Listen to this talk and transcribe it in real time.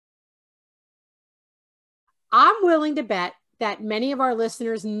I'm willing to bet that many of our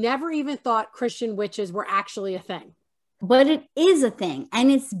listeners never even thought Christian witches were actually a thing. But it is a thing,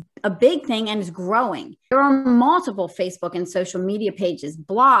 and it's a big thing, and it's growing. There are multiple Facebook and social media pages,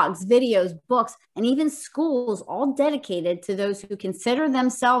 blogs, videos, books, and even schools all dedicated to those who consider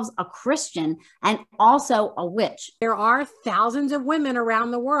themselves a Christian and also a witch. There are thousands of women around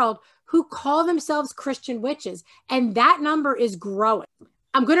the world who call themselves Christian witches, and that number is growing.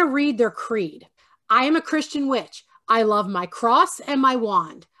 I'm going to read their creed. I am a Christian witch. I love my cross and my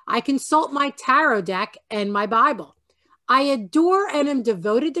wand. I consult my tarot deck and my Bible. I adore and am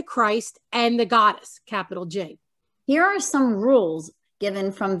devoted to Christ and the goddess, capital G. Here are some rules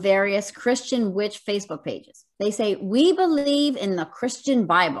given from various Christian witch Facebook pages. They say, we believe in the Christian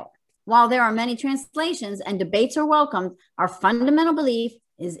Bible. While there are many translations and debates are welcomed, our fundamental belief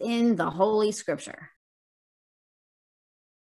is in the Holy Scripture.